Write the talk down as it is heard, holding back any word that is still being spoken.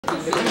Paul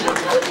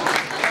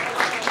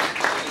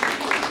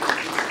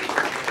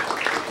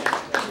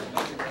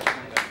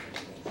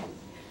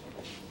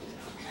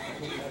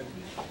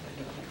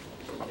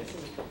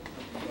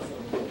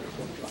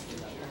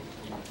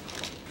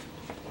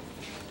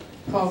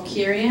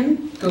Kirian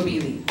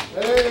Gobili.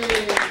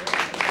 Hey.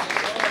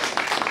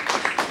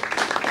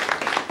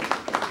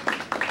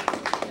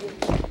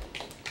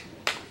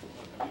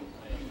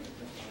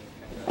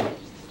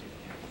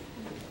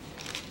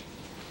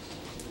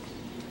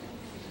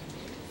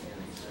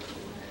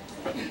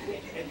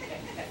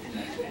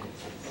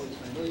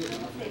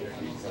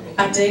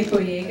 Ade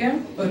Boyega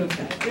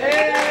Oruka.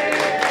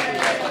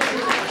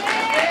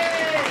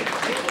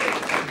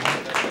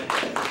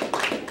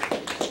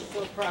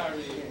 So proud of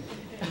you.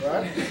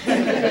 Right?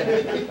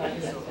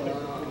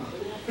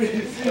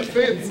 It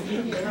fits.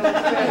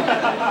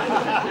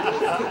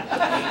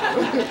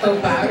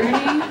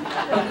 Obaruni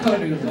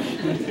Okoru.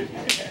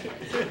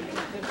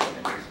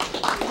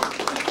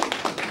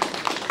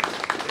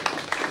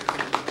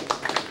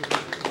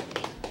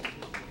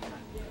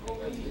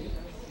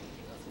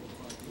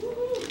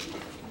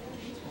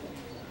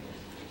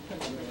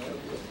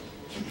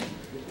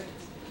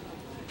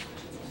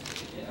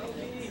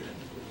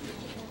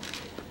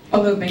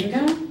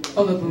 Olobenga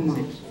Olobumo.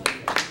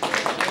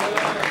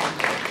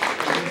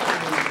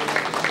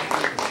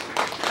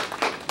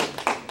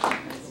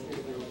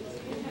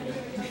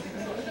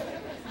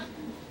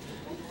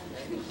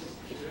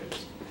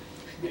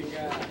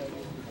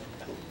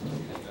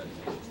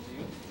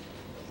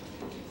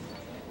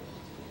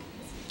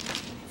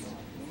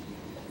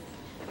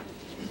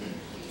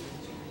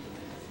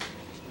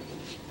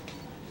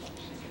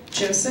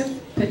 Joseph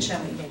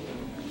Picelli.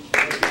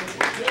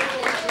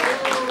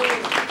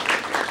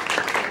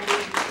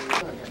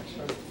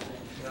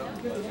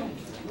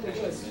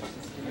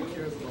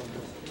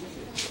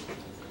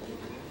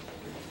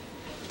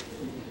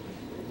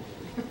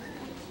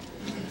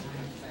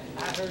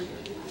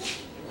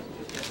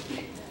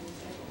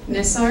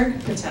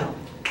 Nisarg Patel.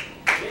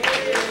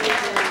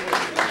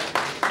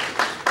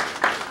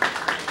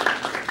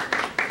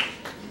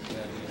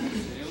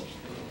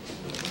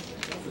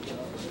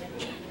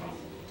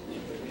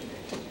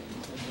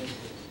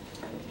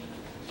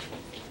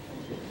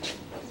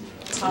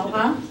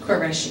 Talha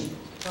Qureshi.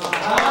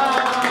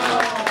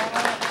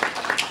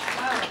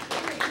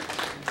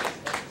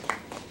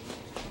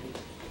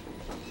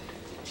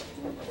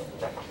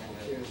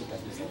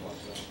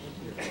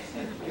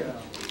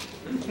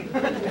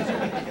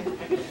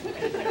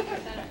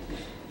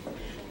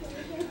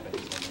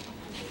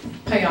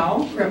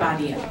 Payal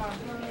Rabadia.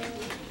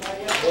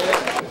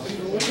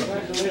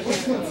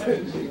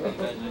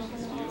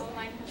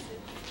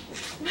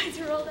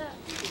 Mine's rolled up.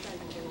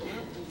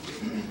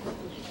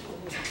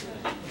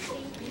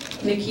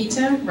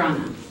 Nikita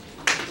Rana.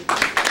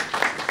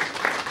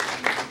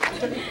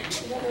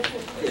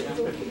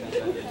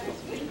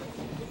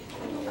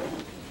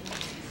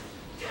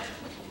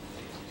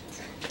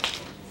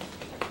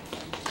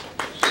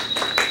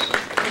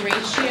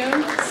 Horatio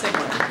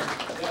Sigler.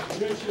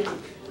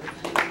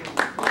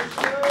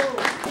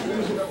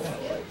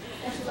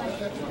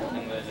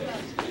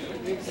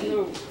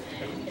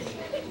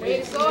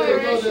 Big story,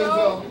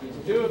 Horatio.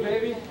 Do it,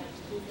 baby.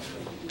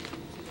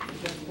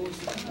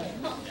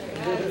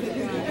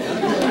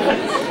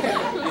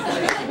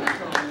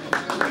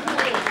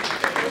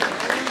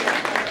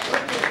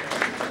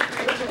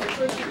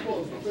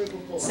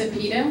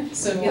 Sapita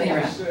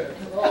Sogilera.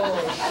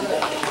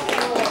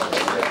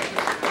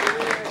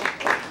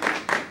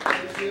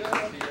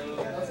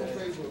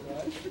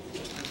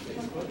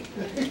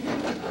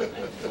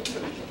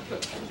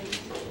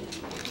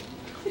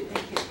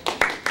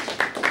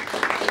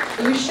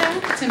 Usha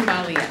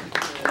Timbalia.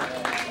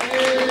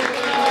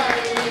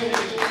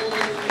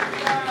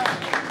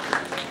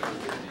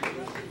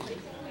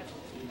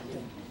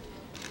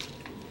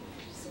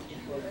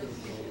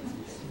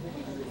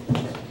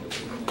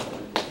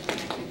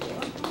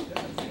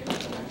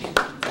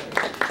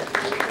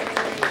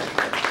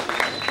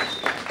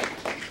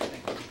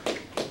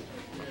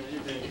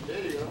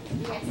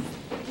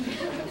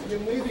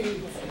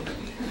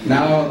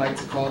 Now I'd like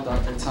to call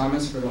Dr.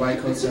 Thomas for the white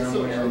coat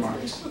ceremony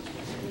remarks.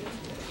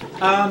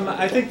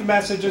 I think the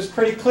message is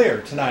pretty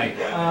clear tonight.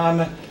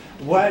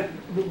 What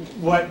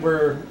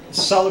we're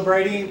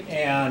celebrating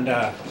and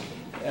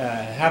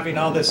having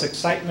all this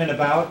excitement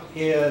about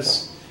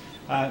is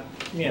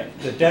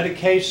the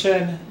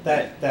dedication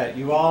that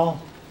you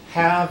all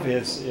have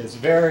is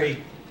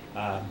very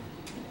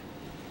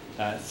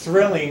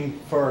thrilling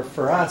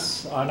for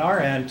us on our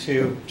end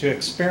to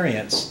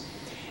experience.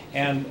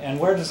 And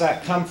where does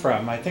that come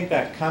from? I think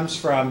that comes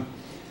from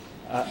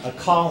a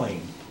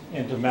calling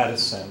into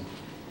medicine.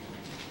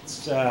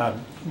 It's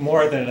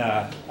more than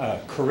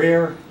a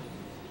career.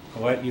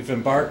 What you've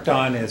embarked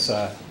on is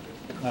a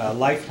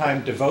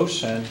lifetime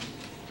devotion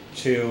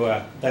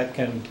to that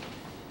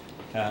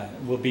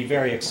will be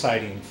very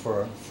exciting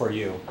for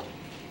you.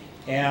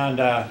 And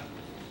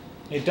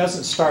it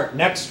doesn't start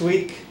next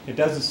week. It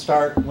doesn't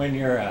start when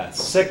you're a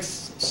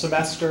 6th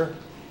semester.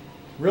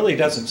 really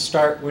doesn't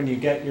start when you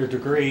get your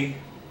degree.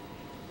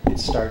 It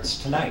starts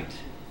tonight.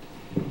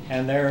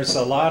 And there's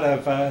a lot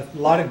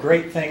of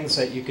great things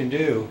that you can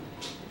do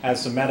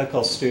as a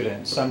medical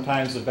student.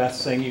 Sometimes the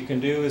best thing you can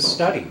do is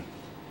study.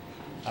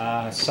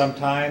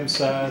 Sometimes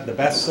the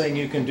best thing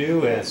you can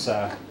do is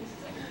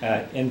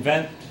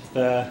invent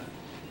the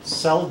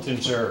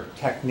Seldinger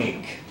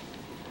technique,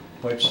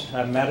 which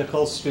a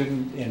medical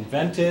student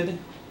invented,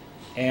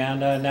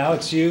 and now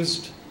it's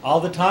used all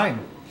the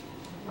time,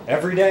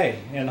 every day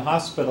in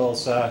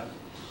hospitals,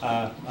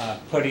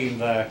 putting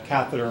the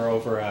catheter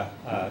over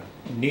a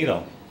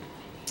needle.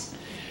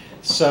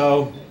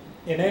 So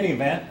in any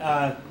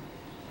event,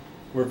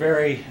 we're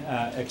very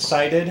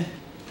excited,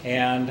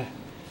 and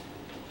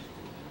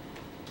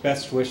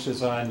best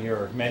wishes on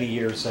your many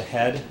years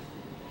ahead.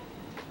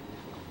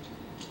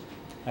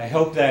 I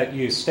hope that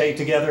you stay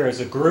together as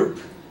a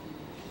group,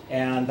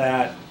 and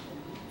that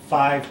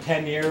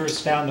 5-10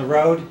 years down the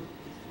road,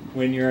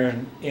 when you're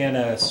in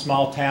a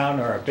small town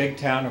or a big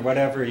town or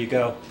whatever, you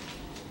go,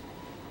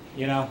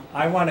 you know,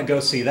 I want to go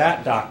see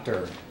that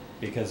doctor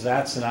because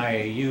that's an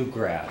IAU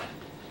grad.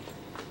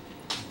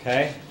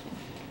 Okay?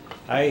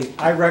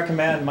 I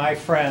recommend my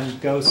friend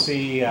go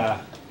see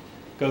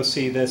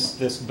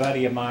this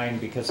buddy of mine,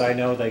 because I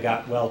know they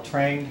got well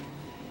trained,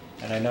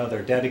 and I know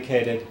they're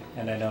dedicated,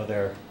 and I know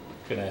they're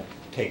going to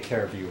take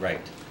care of you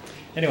right.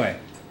 Anyway,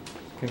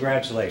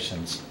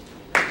 congratulations.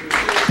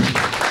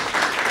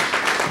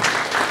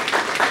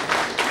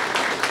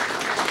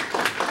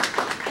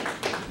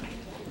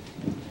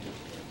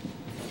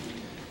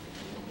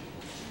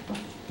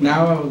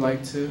 Now I would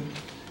like to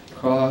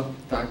call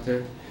out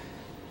Dr.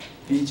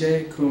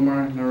 Vijay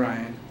Kumar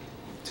Narayan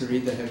to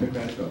read the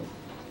Hippocratic Oath.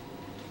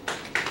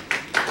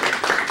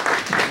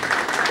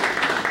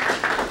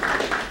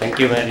 Thank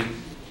you, Mary.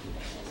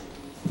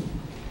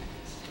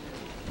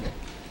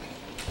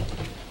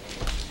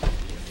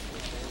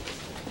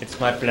 It's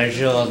my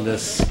pleasure on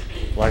this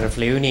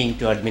wonderful evening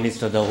to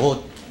administer the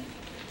oath.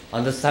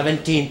 On the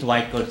 17th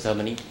white coat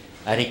ceremony,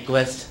 I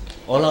request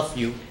all of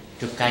you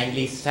to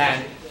kindly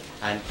stand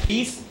and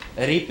please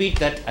repeat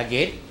that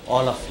again,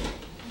 all of you.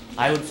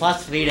 I would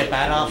first read a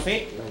para of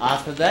it.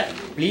 After that,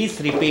 please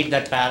repeat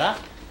that para.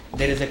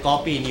 There is a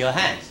copy in your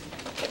hands.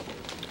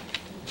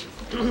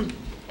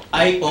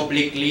 I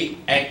publicly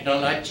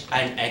acknowledge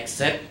and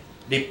accept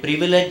the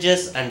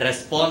privileges and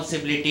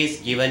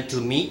responsibilities given to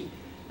me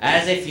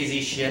as a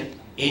physician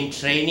in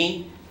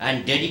training,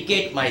 and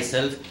dedicate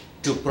myself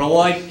to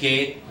provide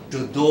care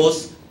to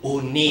those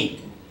who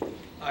need.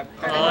 I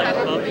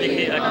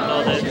publicly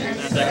acknowledge and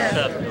accept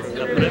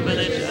the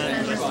privilege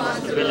and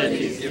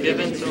responsibilities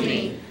given to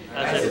me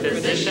as a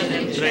physician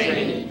in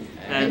training,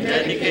 and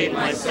dedicate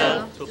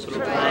myself to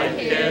provide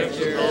care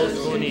to those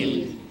who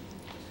need.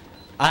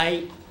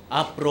 I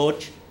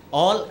approach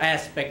all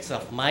aspects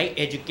of my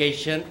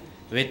education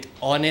with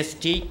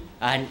honesty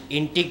and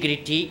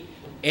integrity,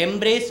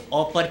 embrace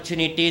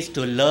opportunities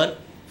to learn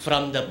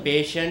from the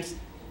patients,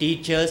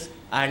 teachers,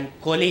 and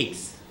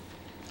colleagues.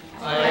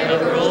 I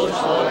approach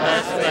all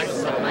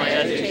aspects of my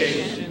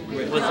education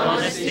with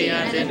honesty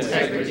and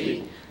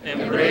integrity,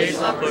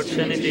 embrace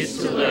opportunities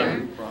to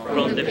learn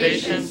from the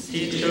patients,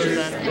 teachers,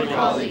 and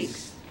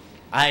colleagues.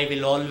 I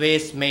will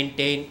always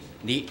maintain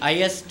the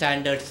highest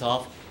standards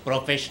of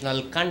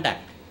professional conduct.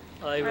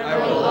 I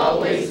will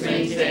always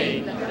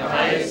maintain the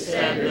highest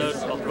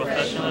standards of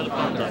professional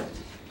conduct.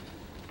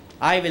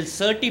 I will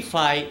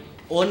certify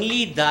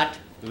only that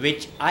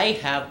which I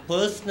have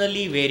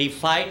personally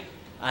verified,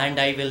 and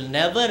I will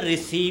never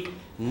receive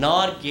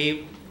nor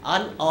give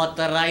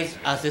unauthorized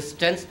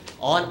assistance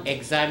on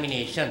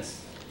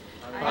examinations.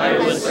 I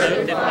will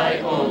certify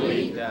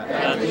only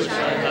that which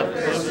I have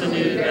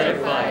personally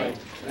verified,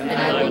 and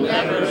I will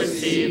never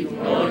receive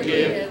nor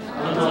give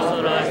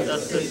unauthorized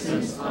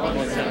assistance on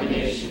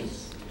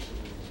examinations.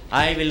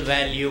 I will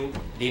value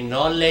the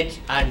knowledge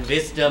and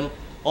wisdom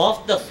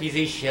of the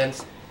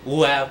physicians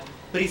who have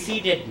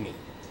preceded me.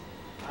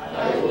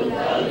 I will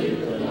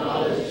value the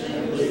knowledge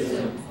and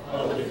wisdom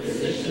of the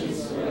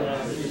physicians who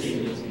have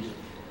preceded me.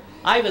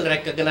 I will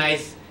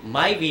recognize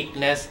my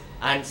weakness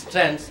and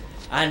strengths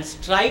and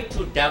strive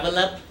to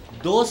develop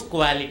those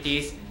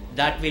qualities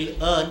that will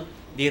earn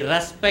the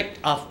respect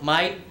of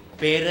my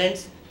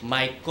parents,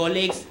 my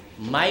colleagues,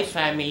 my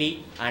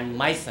family, and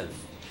myself.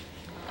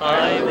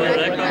 I will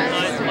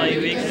recognize my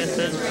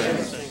weaknesses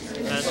and strengths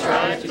and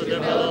strive to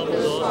develop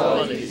those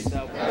qualities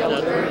that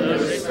will earn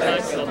the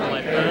respect of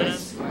my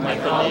parents, my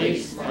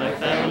colleagues, my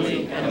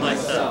family, and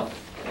myself.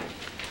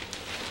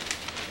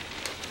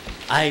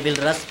 I will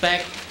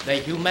respect the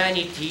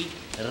humanity,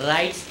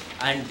 rights,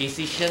 and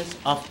decisions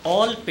of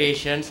all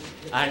patients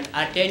and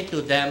attend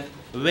to them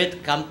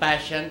with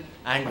compassion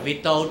and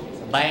without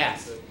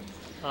bias.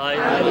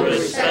 I will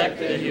respect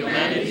the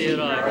humanity,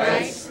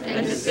 rights,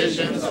 and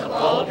decisions of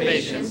all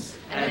patients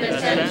and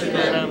attend to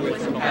them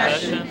with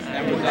compassion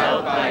and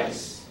without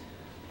bias.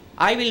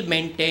 I will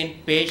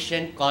maintain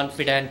patient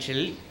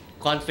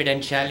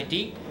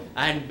confidentiality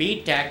and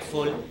be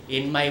tactful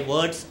in my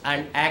words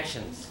and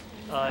actions.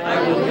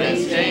 I will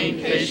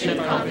maintain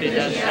patient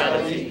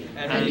confidentiality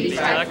and be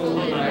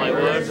tactful in my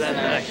words and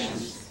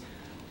actions.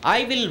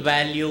 I will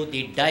value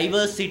the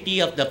diversity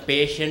of the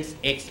patient's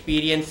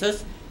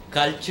experiences,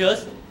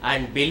 cultures,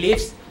 and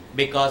beliefs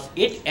because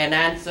it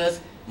enhances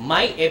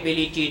my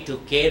ability to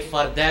care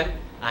for them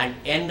and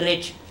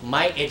enrich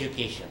my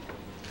education.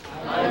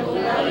 I will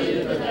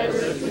value the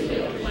diversity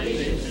of my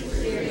patient's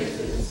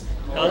experiences,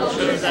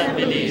 cultures, and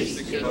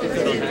beliefs because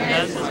it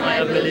enhances my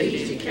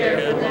ability to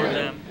care for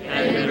them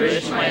and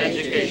enrich my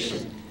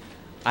education.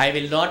 I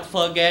will not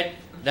forget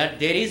that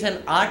there is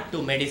an art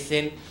to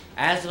medicine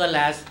as well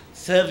as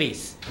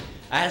service,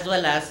 as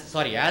well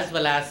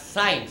as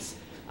science,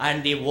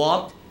 and the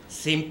warmth,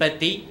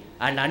 sympathy,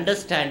 and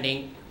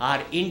understanding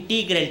are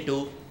integral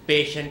to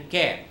patient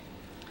care.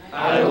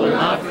 I will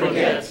not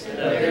forget that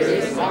there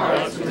is an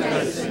art to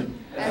medicine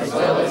as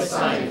well as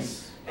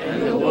science,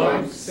 and the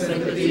warmth,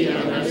 sympathy,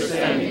 and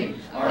understanding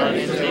are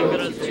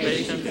integral to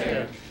patient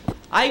care.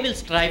 I will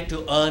strive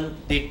to earn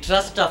the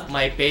trust of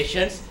my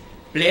patients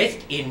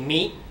placed in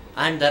me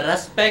and the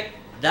respect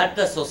that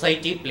the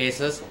society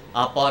places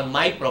upon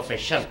my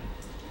profession.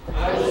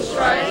 I will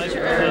strive to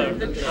earn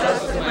the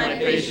trust of my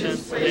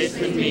patients placed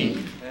in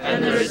me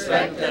and the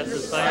respect that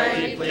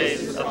society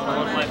places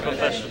upon my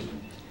profession.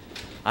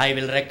 I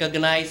will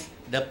recognize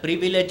the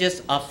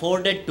privileges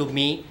afforded to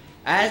me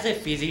as a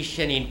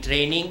physician in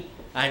training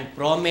and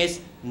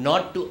promise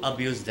not to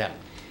abuse them.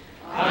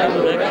 I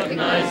will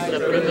recognize the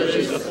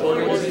privileges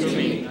afforded to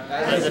me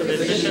as a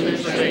physician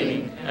in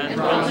training and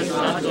promise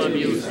not to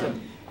abuse them.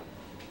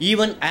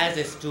 Even as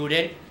a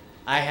student,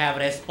 I have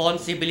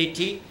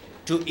responsibility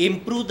to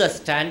improve the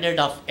standard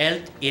of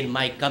health in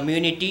my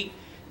community,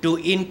 to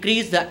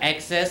increase the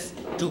access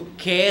to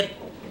care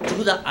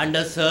to the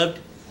underserved,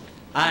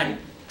 and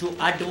to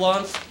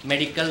advance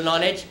medical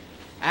knowledge.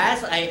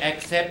 As I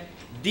accept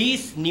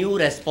these new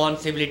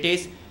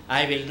responsibilities,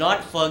 I will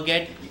not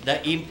forget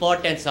the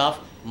importance of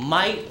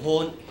my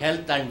own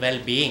health and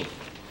well-being.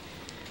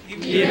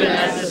 Even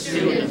as a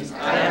student,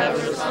 I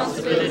have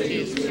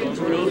responsibilities to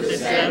improve the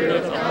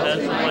standard of health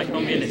in my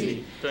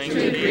community, to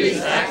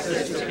increase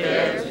access to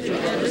care to the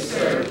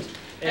underserved,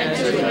 and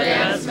to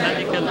advance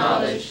medical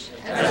knowledge.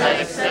 As I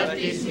accept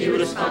these new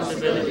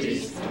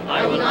responsibilities,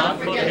 I will not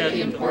forget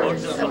the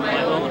importance of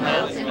my own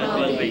health and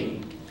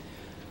well-being.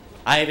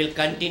 I will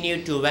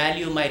continue to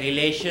value my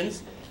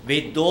relations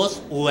with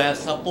those who have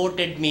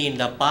supported me in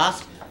the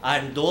past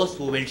and those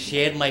who will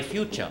share my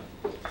future.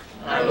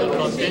 I will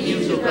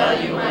continue to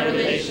value my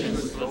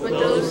relations with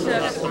those who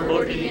have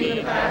supported me in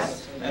the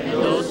past and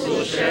those who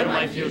will share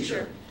my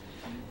future.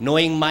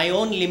 Knowing my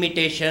own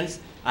limitations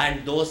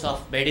and those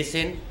of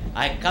medicine,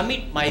 I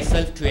commit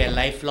myself to a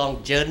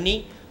lifelong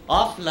journey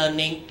of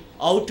learning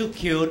how to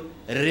cure,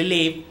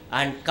 relieve,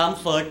 and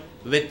comfort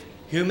with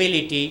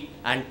humility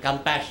and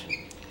compassion.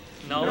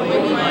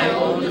 Knowing my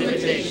own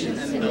limitations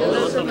and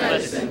those of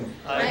medicine,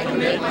 I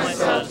commit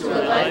myself to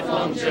a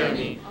lifelong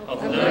journey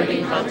of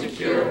learning how to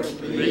cure,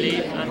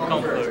 relieve, and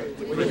comfort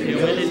with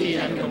humility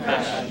and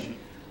compassion.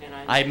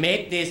 I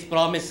make these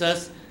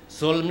promises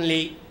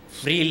solemnly,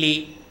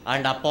 freely,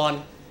 and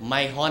upon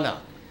my honor.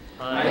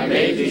 I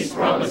make these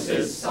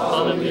promises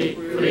solemnly,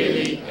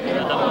 freely, and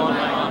upon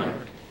my honor.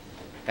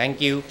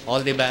 Thank you.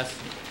 All the best.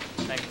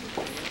 Thank you.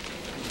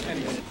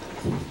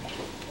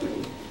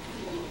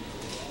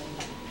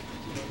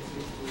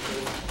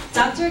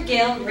 Dr.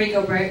 Gail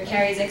Rigobert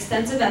carries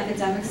extensive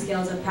academic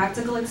skills and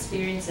practical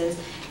experiences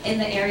in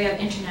the area of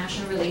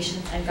international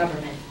relations and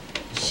government.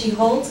 She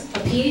holds a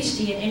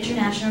PhD in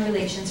International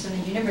Relations from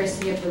the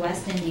University of the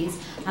West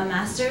Indies, a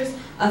Master's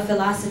of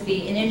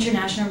Philosophy in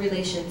International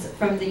Relations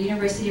from the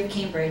University of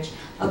Cambridge,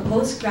 a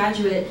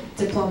postgraduate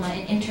diploma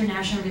in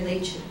International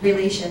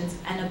Relations,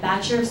 and a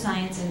Bachelor of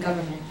Science in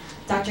Government.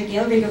 Dr.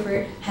 Gail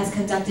Rigobert has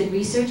conducted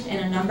research in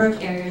a number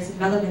of areas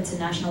relevant to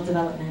national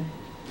development.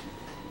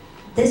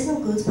 This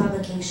includes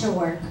publication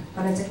work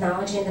on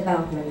technology and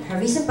development. Her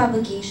recent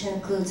publication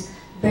includes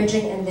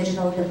Bridging and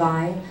Digital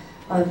Divide,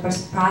 on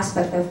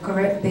prospect of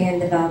Caribbean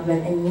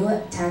development and new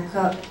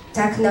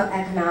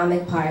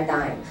techno-economic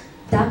paradigm.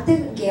 Dr.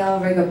 Gail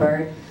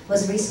Rigobert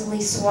was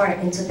recently sworn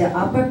into the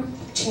upper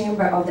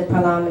chamber of the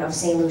Parliament of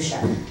St.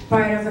 Lucia.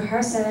 Part of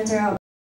her senatorial